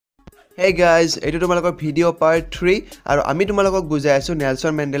Hey guys, etu tumalokor video part 3 aru ami tumalokok bujai asu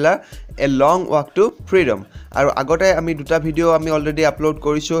Nelson Mandela A Long Walk to Freedom. Aru agote ami duta video ami already upload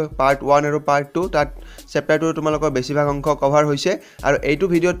korisu part 1 aru part 2 tat chapter 2 tumalokor beshi bhag onkho cover hoise aru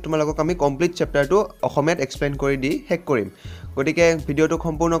eitu video tumalokok ami complete chapter 2 Assamese explain kori di hek korim. Gotike video to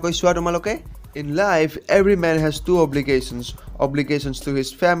সম্পূৰ্ণ কৈ চোৱা তোমালোকে In life, every man has two obligations to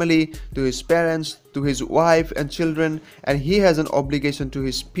his family, to his parents, to his wife and children, and he has an obligation to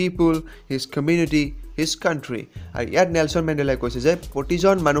his people, his community, his country. And yet Nelson Mandela কৈছে যে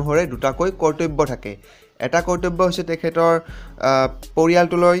প্ৰতিজন মানুহৰে দুটাকৈ কৰ্তব্য থাকে। এটা কৰ্তব্য হৈছে তেখেতৰ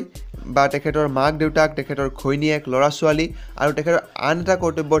পৰিয়ালটোলৈ বা তেখেতৰ মাক দেউতাক, তেখেতৰ ঘৈণীয়েক, ল'ৰা ছোৱালী আৰু তেখেতৰ আন এটা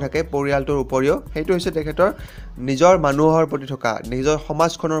কৰ্তব্য থাকে পৰিয়ালটোৰ উপৰিও সেইটো হৈছে তেখেতৰ নিজৰ মানুহৰ প্ৰতি থকা নিজৰ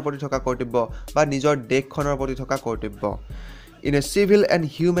সমাজখনৰ প্ৰতি থকা কৰ্তব্য বা নিজৰ দেশখনৰ প্ৰতি থকা কৰ্তব্য In a civil and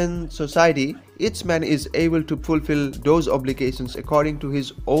human society, each man is able to fulfill those obligations according to his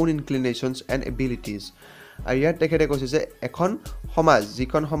own inclinations and abilities. আৰু ইয়াত তেখেতে কৈছে যে এখন সমাজ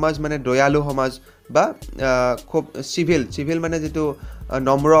যিখন সমাজ মানে দয়ালু সমাজ বা খুব চিভিল মানে যেটো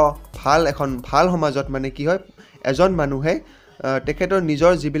নম্ৰ এখন ভাল সমাজত মানে কি হয় এজন মানুহে তেখেতৰ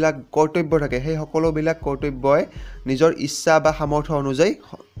নিজৰ যিবিলাক কৰ্তব্য থাকে সেই সকলোবিলাক কৰ্তব্যই নিজৰ ইচ্ছা বা সামৰ্থ্য অনুযায়ী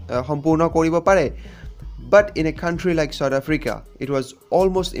সম্পূৰ্ণ কৰিব পাৰে But in a country like South Africa, it was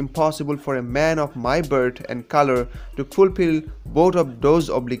almost impossible for a man of my birth and color to fulfill both of those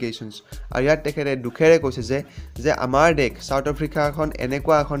obligations. আৰু ইয়াত তেখেতে দুখেৰে কৈছে যে আমাৰ দেশ সাউথ আফ্ৰিকা এখন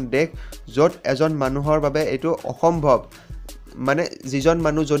এনেকুৱা এখন দেশ য'ত এজন মানুহৰ বাবে এইটো অসম্ভৱ মানে যিজন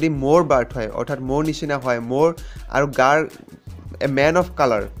মানুহ যদি মোৰ বাৰ্থ হয় অৰ্থাৎ মোৰ নিচিনা হয় মোৰ আৰু গাৰ a man of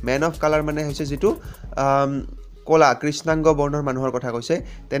color মানে হৈছে যেটো কলা কৃষ্ণাংগ বৰ্ণৰ মানুহৰ কথা কৈছে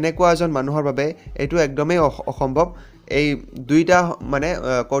তেনেকুৱা এজন মানুহৰ বাবে এটো একদমেই অসম্ভৱ এই দুইটা মানে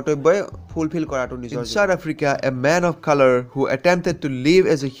কৰ্তব্যই ফুলফিল কৰাটো নিজৰ South Africa a man of color who attempted to live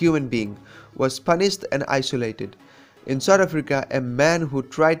as a human being was punished and isolated In South Africa a man who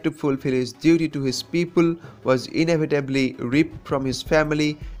tried to fulfill his duty to his people was inevitably ripped from his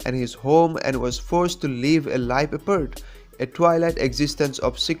family and his home and was forced to live a life apart A twilight existence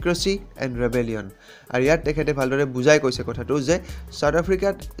of secrecy and rebellion. আৰু ইয়াত তেখেতে ভালদৰে বুজাই কৈছে কথাটো যে south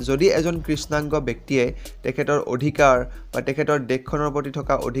আফ্ৰিকাত যদি এজন কৃষ্ণাংগ ব্যক্তিয়ে তেখেতৰ অধিকাৰ বা তেখেতৰ দেশখনৰ প্ৰতি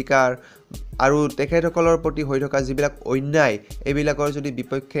থকা অধিকাৰ আৰু তেখেতসকলৰ প্ৰতি হৈ থকা যিবিলাক অন্যায় এইবিলাকৰ যদি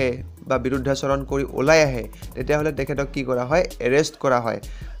বিপক্ষে বা বিৰুদ্ধাচৰণ কৰি ওলাই আহে তেতিয়াহ'লে তেখেতক কি কৰা হয় এৰেষ্ট কৰা হয়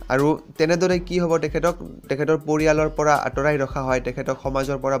আৰু তেনেদৰে কি হ'ব তেখেতৰ পৰিয়ালৰ পৰা আঁতৰাই ৰখা হয় তেখেতক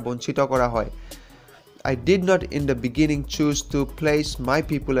সমাজৰ পৰা বঞ্চিত কৰা হয় I did not in the beginning choose to place my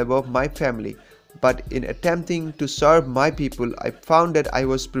people above my family, but in attempting to serve my people, I found that I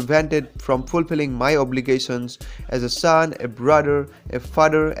was prevented from fulfilling my obligations as a son, a brother, a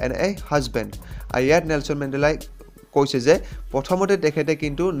father, and a husband. Ayat Nelson Mandela কৈছে যে প্ৰথমতে তেখেতে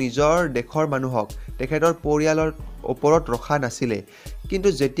কিন্তু নিজৰ দেশৰ মানুহক তেখেতৰ পৰিয়ালৰ ওপৰত ৰখা নাছিলে কিন্তু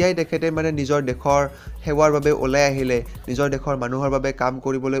যেতিয়াই তেখেতে মানে নিজৰ দেশৰ সেৱাৰ বাবে ওলাই আহিলে নিজৰ দেশৰ মানুহৰ বাবে কাম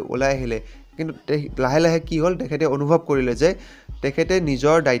কৰিবলৈ ওলাই আহিলে কিন্তু লাহে লাহে কি হ'ল তেখেতে অনুভৱ কৰিলে যে তেখেতে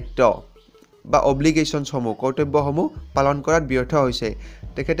নিজৰ দায়িত্ব বা অব্লিগেশনছ সমূহ কৰ্তব্যসমূহ পালন কৰাত ব্যৰ্থ হৈছে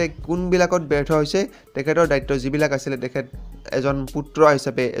তেখেতে কোনবিলাকত ব্যৰ্থ হৈছে তেখেতৰ দায়িত্ব যিবিলাক আছিল তেখেত এজন পুত্ৰ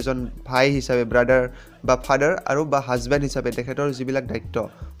হিচাপে এজন ভাই হিচাপে ব্ৰাদাৰ বা ফাদাৰ আৰু বা হাজবেণ্ড হিচাপে তেখেতৰ যিবিলাক দায়িত্ব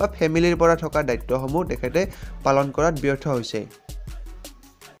বা ফেমিলিৰ পৰা থকা দায়িত্বসমূহ তেখেতে পালন কৰাত ব্যৰ্থ হৈছে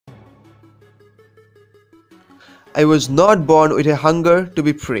I was not born with a hunger to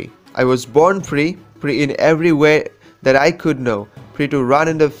be free I was born free in every way that I could know free to run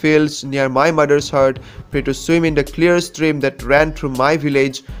in the fields near my mother's hut free to swim in the clear stream that ran through my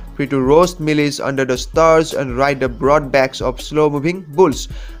village free to roast mealies under the stars and ride the broad backs of slow moving bulls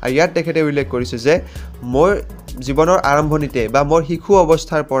আৰু ইয়াত তেখেতে উল্লেখ কৰিছে যে মোৰ জীৱনৰ আৰম্ভণিতে বা মোৰ শিশু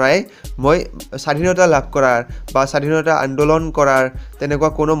অৱস্থাৰ পৰাই মই স্বাধীনতা লাভ কৰাৰ বা স্বাধীনতা আন্দোলন কৰাৰ তেনেকুৱা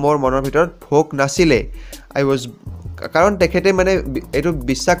কোনো মোৰ মনৰ ভিতৰত ভোক নাছিলে I was কাৰণ তেখেতে মানে এটো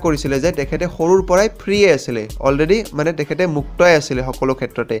বিশ্বাস কৰিছিল যে তেখেতে সৰুৰ পৰাই ফ্ৰী আছিল অলৰেডি মানে তেখেতে মুক্তই আছিল সকলো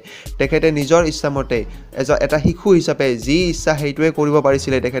ক্ষেত্ৰতে তেখেতে নিজৰ ইচ্ছামতে এটা শিশু হিচাপে যি ইচ্ছা হেইটোৱে কৰিব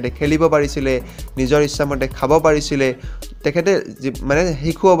পাৰিছিল তেখেতে খেলিব পাৰিছিল নিজৰ ইচ্ছামতে খাব পাৰিছিল তেখেতে মানে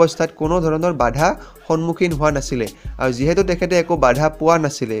শিশু অৱস্থাত কোনো ধৰণৰ বাধা সন্মুখীন হোৱা নাছিল আৰু যেহেতু তেখেতে একো বাধা পোৱা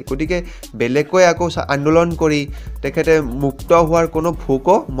নাছিল গতিকে বেলেগকৈ আকৌ আন্দোলন কৰি তেখেতে মুক্ত হোৱাৰ কোনো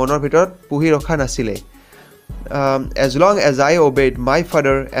ভোকো মনৰ ভিতৰত পুহি ৰখা নাছিল As long as I obeyed my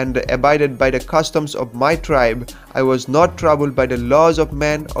father and abided by the customs of my tribe, I was not troubled by the laws of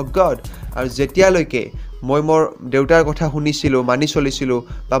man or God. আৰু যেতিয়ালৈকে মই মোৰ দেউতাৰ কথা শুনিছিলো মানি চলিছিলো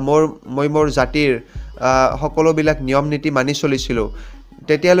বা মই মোৰ জাতিৰ সকলোবিলাক নিয়ম নীতি মানি চলিছিলো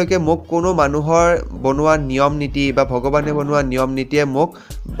তেতিয়ালৈকে মোক কোনো মানুহৰ বনোৱা নিয়ম নীতি বা ভগৱানে বনোৱা নিয়ম নীতিয়ে মোক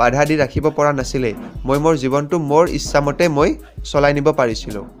বাধা দি ৰাখিব পৰা নাছিলে মই মোৰ জীৱনটো মোৰ ইচ্ছামতে মই চলাই নিব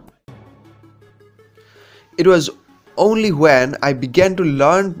পাৰিছিলোঁ It was only when I began to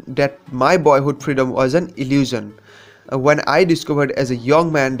learn that my boyhood freedom was an illusion when I discovered as a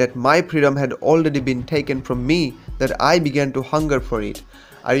young man that my freedom had already been taken from me that I began to hunger for it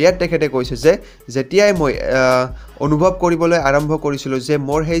আৰু ইয়াত তেখেতে কৈছে যে যেতিয়াই মই অনুভৱ কৰিবলৈ আৰম্ভ কৰিছিলোঁ যে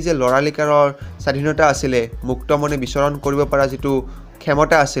মোৰ সেই যে লৰালিকাৰৰ স্বাধীনতা আছিলে মুক্ত মনে বিচৰণ কৰিব পৰা যেটো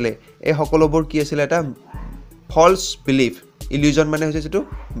ক্ষমতা আছিলে এই সকলোবোৰ কি আছিল এটা ফলছ বিলিফ ইলিউজন মানে হৈছে যেটো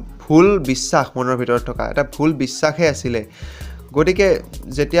ভুল বিশ্বাস মনৰ ভিতৰত থকা এটা ভুল বিশ্বাসহে আছিলে গতিকে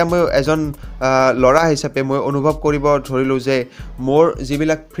যেতিয়া মই এজন লৰা হিচাপে মই অনুভৱ কৰিব ধৰিলো যে মোৰ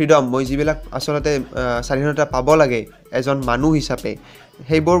যিবিলাক ফ্ৰীডম মই যিবিলাক আসলতে স্বাধীনতা পাব লাগে এজন মানুহ হিচাপে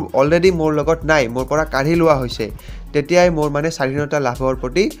সেইবোৰ অলৰেডি মোৰ লগত নাই মোৰ পৰা কাঢ়ি লোৱা হৈছে তেতিয়াই মোৰ মানে স্বাধীনতা লাভৰ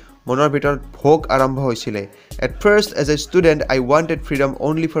প্ৰতি মনৰ ভিতৰত ভোগ আৰম্ভ হৈছিল At first as a student I wanted freedom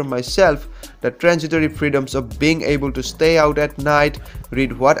only for myself the transitory freedoms of being able to stay out at night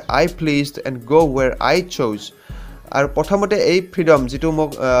read what I pleased and go where I chose আৰু প্ৰথমতে এই freedom যেটো মোক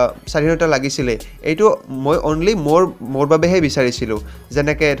স্বাধীনতা লাগিছিলে এইটো মই only মোৰ বাবেহে বিচাৰিছিলোঁ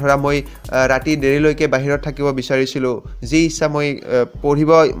যেনেকৈ ধৰা মই ৰাতি দেৰিলৈকে বাহিৰত থাকিব বিচাৰিছিলোঁ যি ইচ্ছা মই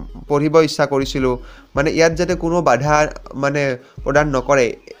পঢ়িব ইচ্ছা কৰিছিলোঁ মানে ইয়াত যাতে কোনো বাধা মানে প্ৰদান নকৰে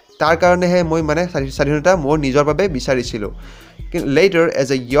তাৰ কাৰণেহে মই মানে স্বাধীনতা মোৰ নিজৰ বাবে বিচাৰিছিলোঁ Later as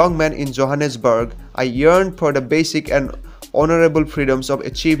a young man in Johannesburg I yearned for the basic and honorable freedoms of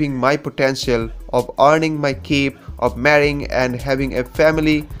achieving my potential of earning my keep of marrying and having a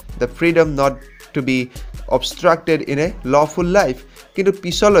family the freedom not to be obstructed in a lawful life কিন্তু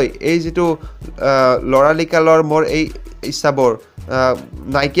পিছলৈ এই যেটো লৰালিকালৰ মোৰ এই ইচ্ছাবোৰ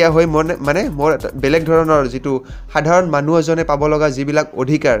নাইকিয়া হৈ মানে মোৰ বেলেগ ধৰণৰ যেটো সাধাৰণ মানুহ এজনে পাব লগা যিবিলাক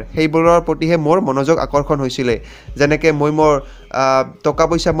অধিকাৰ সেইবোৰৰ প্ৰতিহে মোৰ মনোযোগ আকৰ্ষণ হৈছিল যেনেকৈ মই মোৰ টকা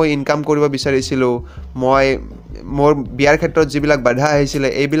পইচা মই ইনকাম কৰিব বিচাৰিছিলোঁ মই মোৰ বিয়াৰ ক্ষেত্ৰত যিবিলাক বাধা আহিছিল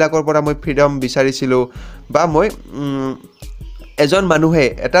এইবিলাকৰ পৰা মই ফ্ৰীডম বিচাৰিছিলোঁ বা মই এজন মানুহে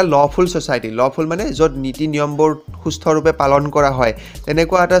এটা লফুল সোসাইটি লফুল মানে যত নীতি নিয়মবোৰ সুস্থৰূপে পালন কৰা হয়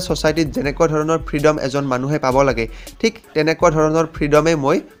তেনেকুৱা এটা সোসাইটিত যেনেকুৱা ধৰণৰ ফ্ৰীডম এজন মানুহে পাব লাগে ঠিক তেনেকুৱা ধৰণৰ ফ্ৰীডমে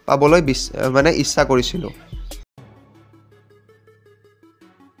মই পাবলৈ মানে ইচ্ছা কৰিছিলোঁ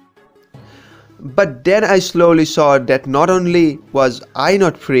But then I slowly saw that not only was I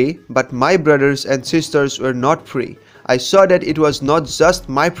not free but my brothers and sisters were not free I saw that it was not just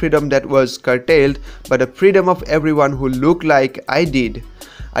my freedom that was curtailed but the freedom of everyone who looked like I did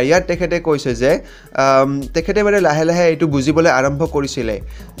আয়াত তেখেতে কৈছে যে তেখেতে মানে লাহে লাহে এটো বুজিবলৈ আৰম্ভ কৰিছিল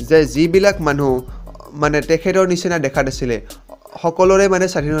যে যিবিলাক মানুহ মানে তেখেতৰ নিচিনা দেখাত আছিল সকলোৰে মানে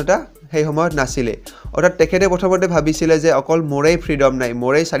স্বাধীনতা সেই সময়ত নাছিলে অৰ্থাৎ তেখেতে প্ৰথমতে ভাবিছিল যে অকল মোৰেই ফ্ৰীডম নাই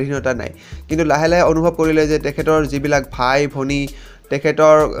মোৰেই স্বাধীনতা নাই কিন্তু লাহে লাহে অনুভৱ কৰিলে যে তেখেতৰ যিবিলাক ভাই ভনী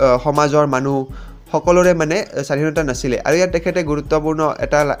তেখেতৰ সমাজৰ মানুহ সকলোৰে মানে স্বাধীনতা নাছিলে আৰু ইয়াত তেখেতে গুৰুত্বপূৰ্ণ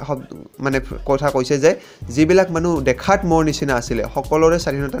এটা মানে কথা কৈছে যে যিবিলাক মানুহ দেখাত মোৰ নিচিনা আছিল সকলোৰে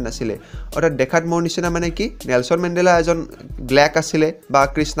স্বাধীনতা নাছিলে অৰ্থাৎ দেখাত মোৰ নিচিনা মানে কি নেলসন মেণ্ডেলা এজন ব্ল্যাক আছিল বা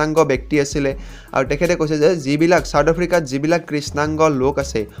কৃষ্ণাংগ ব্যক্তি আছিল আৰু তেখেতে কৈছে যে যিবিলাক সাউথ আফ্ৰিকাত যিবিলাক কৃষ্ণাংগ লোক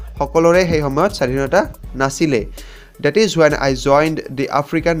আছে সকলোৰে সেই সময়ত স্বাধীনতা নাছিলে That is when I joined the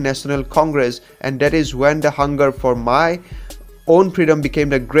African National Congress and that is when the hunger for my own freedom became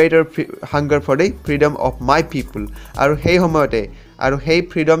the greater hunger for the freedom of my people আৰু সেই সময়তে আৰু সেই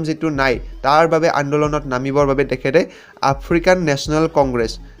ফ্ৰীডম যেটো নাই তাৰ বাবে আন্দোলনত নামিবৰ বাবে তেখেতে আফ্ৰিকান ন্যাশনাল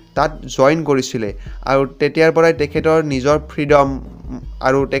কংগ্ৰেছ তাত জয়েন কৰিছিল আৰু তেতিয়াৰ পৰাই তেখেতৰ নিজৰ ফ্ৰীডম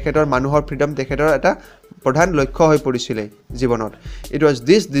আৰু তেখেতৰ মানুহৰ ফ্ৰীডম তেখেতৰ এটা প্ৰধান লক্ষ্য হৈ পৰিছিল জীৱনত It was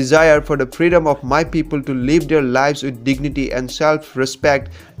this desire for the freedom of my people to live their lives with dignity and self-respect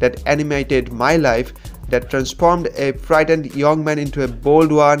that animated my life that transformed a frightened young man into a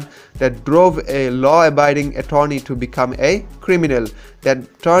bold one that drove a law-abiding attorney to become a criminal that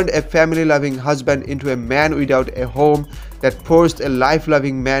turned a family-loving husband into a man without a home that forced a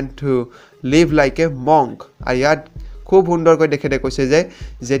life-loving man to live like a monk ayat খুব সুন্দৰকৈ তেখেতে কৈছে যে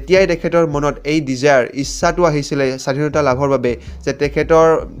যেতিয়াই তেখেতৰ মনত এই Dzire ইচ্ছাটো আহিছিল স্বাধীনতা লাভৰ বাবে যে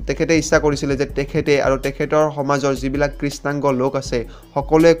তেখেতে ইচ্ছা কৰিছিল যে তেখেতে আৰু তেখেতৰ সমাজৰ যিবিলাক কৃষ্ণাংগ লোক আছে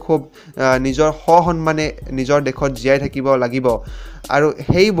সকলোৱে খুব নিজৰ সন্মানে নিজৰ দেশত জীয়াই থাকিব লাগিব আৰু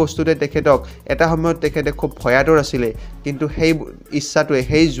সেই বস্তুতে তেখেতক এটা সময়ত তেখেতে খুব ভয়াতুৰ আছিল কিন্তু সেই ইচ্ছাটোৱে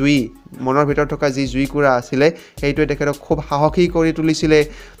সেই জুই মনৰ ভিতৰত থকা যি জুইকুৰা আছিল সেইটোৱে তেখেতক খুব সাহসী কৰি তুলিছিল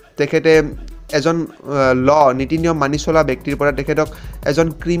তেখেতে এজন ল নীতি নিয়ম মানি চলা ব্যক্তিৰ পৰা তেখেতক এজন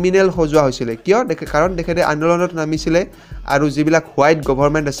ক্ৰিমিনেল হজোৱা হৈছিল কিয় কাৰণ তেখেতে আন্দোলনত নামিছিল আৰু যিবিলাক হোৱাইট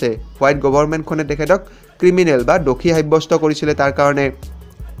গভৰ্ণমেণ্ট আছে হোৱাইট গভৰ্ণমেণ্টখনে তেখেতক ক্ৰিমিনেল বা দোষী সাব্যস্ত কৰিছিলে তাৰ কাৰণে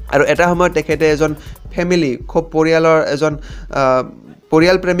আৰু এটা সময়ত তেখেতে এজন ফ্যামিলি খুব পৰিয়ালৰ এজন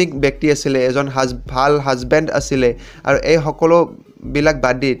পৰিয়াল প্ৰেমিক ব্যক্তি আছিলে এজন ভাল হাজবেণ্ড আছিলে আৰু এই সকলো বিলাক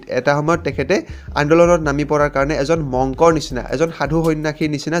বাদ দি এটা সময়ত তেখেতে আন্দোলনত নামি পৰাৰ কাৰণে এজন মংকৰ নিচিনা এজন সাধু সন্যাসীৰ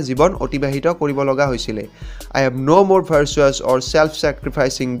নিচিনা জীৱন অতিবাহিত কৰিব লগা হৈছিল I am no more virtuous or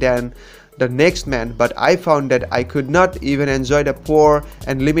self-sacrificing than the next man, but I found that I could not even enjoy the poor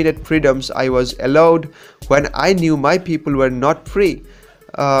and limited freedoms I was allowed when I knew my people were not free.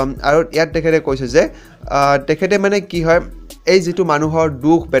 আৰু ইয়াত তেখেতে কৈছে যে তেখেতে মানে কি হয় এই যেটো মানুহৰ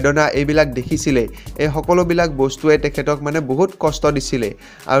দুখ বেদনা এইবিলাক দেখিছিলে এই সকলোবিলাক বস্তুৱে তেখেতক মানে বহুত কষ্ট দিছিলে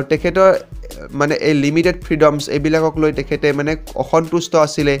আৰু তেখেতৰ মানে এই লিমিটেড ফ্ৰীডমছ এইবিলাকক লৈ তেখেতে মানে অসন্তুষ্ট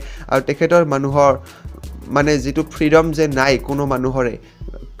আছিলে আৰু তেখেতৰ মানুহৰ মানে যেটো ফ্ৰীডম যে নাই কোনো মানুহৰে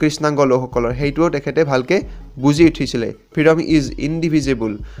কৃষ্ণাংগ লোকসকলৰ হেইটো তেখেতে ভালকে বুজি উঠিছিলে freedom is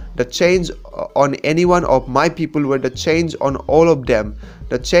indivisible the change on any one of my people were the change on all of them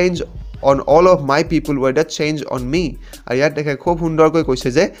the change on all of my people were the change on me আৰু ইয়াত দেখে খুব সুন্দৰকৈ কৈছে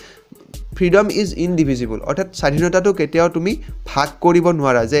যে freedom is indivisible অৰ্থাৎ স্বাধীনতাটো কেতিয়াও তুমি ভাগ কৰিব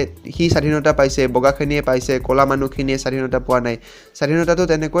নোৱাৰা যে হি স্বাধীনতা পাইছে বগাখিনিয়ে পাইছে কলা মানুহখিনিয়ে স্বাধীনতা পোৱা নাই স্বাধীনতাটো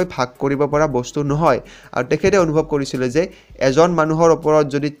তেনেকৈ ভাগ কৰিব পৰা বস্তু নহয় আৰু তেখেতে অনুভৱ কৰিছিল যে এজন মানুহৰ ওপৰত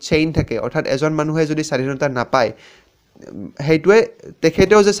যদি চেইন থাকে অৰ্থাৎ এজন মানুহে যদি স্বাধীনতা নাপায় হেইটোৱে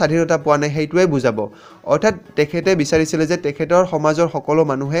তেখেতেও যে স্বাধীনতা পোৱা নাই হেইটোৱে বুজাব অৰ্থাৎ তেখেতে বিচাৰিছিল যে তেখেতৰ সমাজৰ সকলো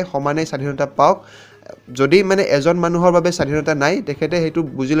মানুহে সমানে স্বাধীনতা পাওক যদি মানে এজন মানুহৰ বাবে স্বাধীনতা নাই তেখেতে হেতু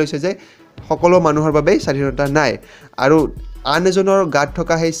বুজি লৈছে যে সকলো মানুহৰ বাবে স্বাধীনতা নাই আৰু আন এজনৰ গাত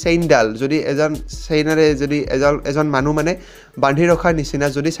থকা সেই চেইনডাল যদি এজন চেইনাৰে যদি এজন মানুহ মানে বান্ধি ৰখাৰ নিচিনা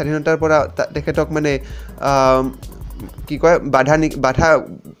যদি স্বাধীনতাৰ পৰা তেখেতক মানে কি কয় বাধা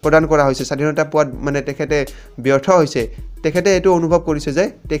প্ৰদান কৰা হৈছে স্বাধীনতা পোৱাত মানে তেখেতে ব্যৰ্থ হৈছে তেখেতে এটো অনুভৱ কৰিছে যে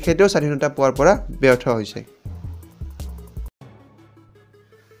তেখেতেও স্বাধীনতা পোৱাৰ পৰা ব্যৰ্থ হৈছে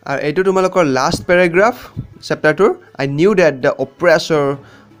আৰু এটো তোমালোকৰ last প্যাৰাগ্ৰাফ চেপ্টাৰটোৰ I knew that the oppressor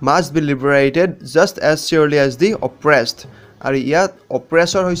must be liberated just as surely as the oppressed আৰু ইয়াত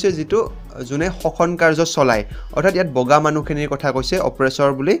oppressor হৈছে যেটো জুনে শোষণ কাৰ্য চলাই অৰ্থাৎ ইয়াত বগা মানুহখিনিৰ কথা কৈছে oppressor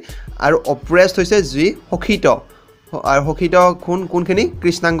বুলি আৰু oppressed হৈছে যি শোষিত আৰু শোষিত কোনখিনি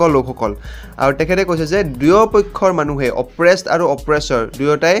কৃষ্ণাংগ লোকসকল আৰু তেখেতে কৈছে যে দুয়ো পক্ষৰ মানুহে oppressed আৰু oppressor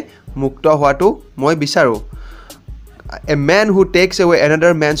দুয়োটাই মুক্ত হোৱাটো মই বিচাৰো A man who takes away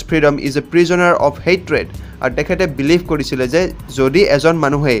another man's freedom is a prisoner of hatred আৰু তেখেতে বিলিভ কৰিছিল যে যদি এজন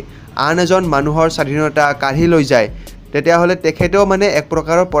মানুহে আন এজন মানুহৰ স্বাধীনতা কাঢ়ি লৈ যায় তেতিয়া হলে তেখেতেও মানে এক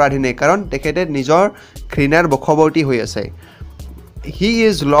প্ৰকাৰৰ পৰাধীনে কাৰণ তেখেতে নিজৰ ঘৃণাৰ বশৱৰ্তী হৈ আছে He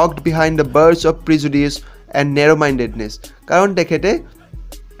is locked behind the bars of prejudice and narrow-mindedness কাৰণ তেখেতে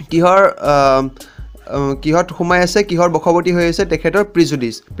কিহত সোমাই আছে কিহৰ বখৱতি হৈ আছে তেখেতৰ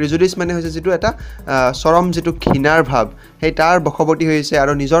প্ৰিজুডিস মানে হৈছে যেটো এটা চৰম যেটো ঘৃণাৰ ভাৱ সেই তাৰ বখৱতি হৈ আছে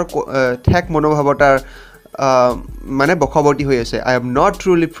আৰু নিজৰ ঠেক মনোভাৱতাৰ মানে বখৱতি হৈ আছে I am not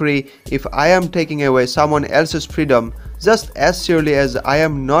truly free if I am taking away someone else's freedom just as surely as I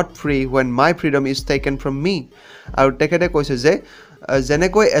am not free when my freedom is taken from me আৰু তেখেতে কৈছে যে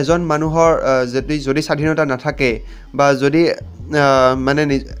জেনেকৈ এজন মানুহৰ যদি স্বাধীনতা নাথাকে বা যদি মানে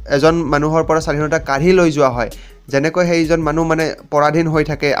এজন মানুহৰ পৰা স্বাধীনতা কাঢ়ি লৈ যোৱা হয় জেনেকৈ সেইজন মানুহ মানে পৰাধীন হৈ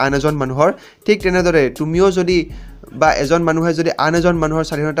থাকে আন এজন মানুহৰ ঠিক তেনেদৰে তুমিও যদি বা এজন মানুহে যদি আন এজন মানুহৰ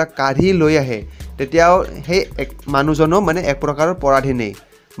স্বাধীনতা কাঢ়ি লৈ আহে তেতিয়াও সেই মানুহজনো মানে এক প্ৰকাৰৰ পৰাধীনেই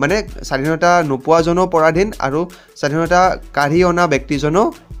মানে স্বাধীনতা নোপোৱাজনো পৰাধীন আৰু স্বাধীনতা কাঢ়ি অনা ব্যক্তিজনো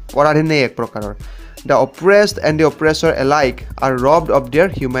পৰাধীনেই এক প্ৰকাৰৰ The oppressed and the oppressor alike are robbed of their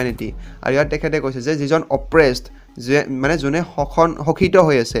humanity আৰু ইয়াত তেখেতে কৈছে যে যিজন oppressed যে মানে জুনে শোষিত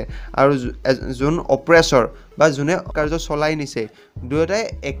হৈ আছে আৰু জুন oppressor বা জুনে কাৰ্য চলাই নিছে দুয়োটাই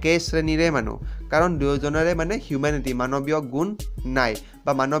একে শ্ৰেণীৰে মানুহ কাৰণ দুয়োজনৰে মানে হিউম্যানিটি মানৱীয় গুণ নাই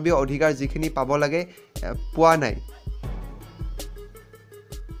বা মানৱীয় অধিকাৰ যিখিনি পাব লাগে পোৱা নাই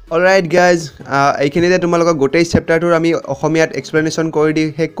Alright guys এইখিনিতে তোমালোকক গোটেই চেপ্টাৰটোৰ আমি অসমীয়াত এক্সপ্লেনেশ্যন কৰি দি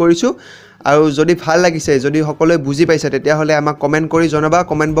শেষ কৰিছো আৰু যদি ভাল লাগিছে যদি সকলোৱে বুজি পাইছে তেতিয়া হলে আমাক কমেন্ট কৰি জনাবা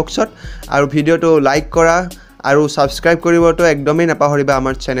কমেন্ট বক্সত আৰু ভিডিওটো লাইক কৰা আৰু সাবস্ক্ৰাইব কৰিবটো একদমই নাপাহৰিবা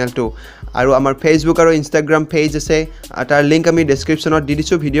আমাৰ চেনেলটো আৰু আমাৰ ফেসবুক আৰু ইনষ্টাগ্ৰাম পেজ আছে তাৰ লিংক আমি ডেসক্ৰিপচনত দি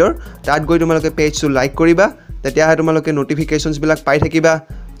দিছো ভিডিওৰ তাত গৈ তোমালোকে পেজটো লাইক কৰিবা তেতিয়া তোমালোকে নোটিফিকেশনছ বিলাক পাই থাকিবা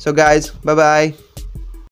So guys bye bye